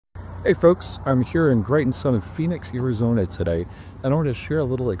Hey folks, I'm here in Brighton, sun of Phoenix, Arizona today, and I want to share a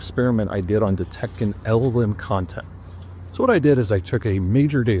little experiment I did on detecting LLM content. So what I did is I took a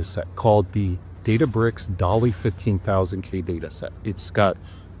major data set called the Databricks Dolly 15,000K data set. It's got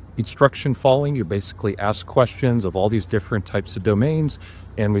instruction following. You basically ask questions of all these different types of domains,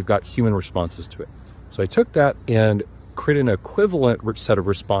 and we've got human responses to it. So I took that and created an equivalent set of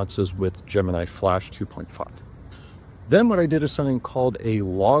responses with Gemini Flash 2.5. Then what I did is something called a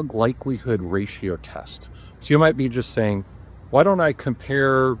log likelihood ratio test. So you might be just saying, why don't I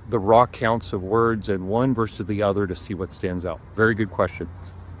compare the raw counts of words in one versus the other to see what stands out? Very good question.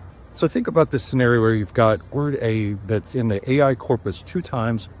 So think about this scenario where you've got word A that's in the AI corpus 2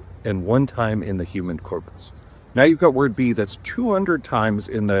 times and 1 time in the human corpus. Now you've got word B that's 200 times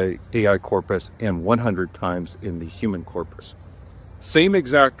in the AI corpus and 100 times in the human corpus. Same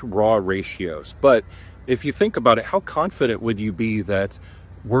exact raw ratios, but if you think about it, how confident would you be that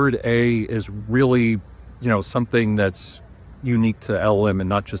word A is really, something that's unique to LM and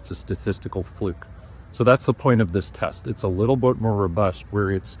not just a statistical fluke? So that's the point of this test. It's a little bit more robust, where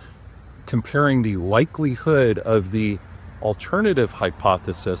it's comparing the likelihood of the alternative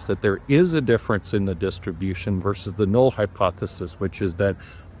hypothesis that there is a difference in the distribution versus the null hypothesis, which is that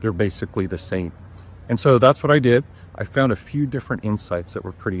they're basically the same. And so that's what I did. I found a few different insights that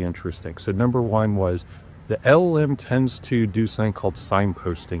were pretty interesting. So number one was the LLM tends to do something called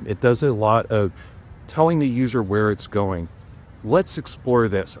signposting. It does a lot of telling the user where it's going. Let's explore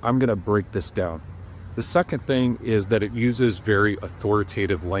this. I'm going to break this down. The second thing is that it uses very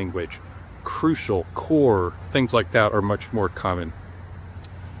authoritative language. Crucial, core, things like that are much more common.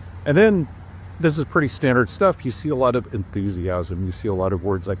 And then this is pretty standard stuff. You see a lot of enthusiasm. You see a lot of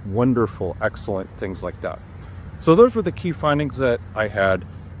words like wonderful, excellent, things like that. So those were the key findings that I had.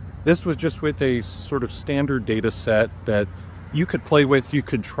 This was just with a sort of standard data set that you could play with. You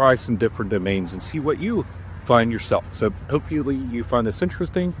could try some different domains and see what you find yourself. So hopefully you find this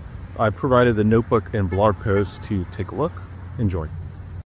interesting. I provided the notebook and blog post to take a look. Enjoy.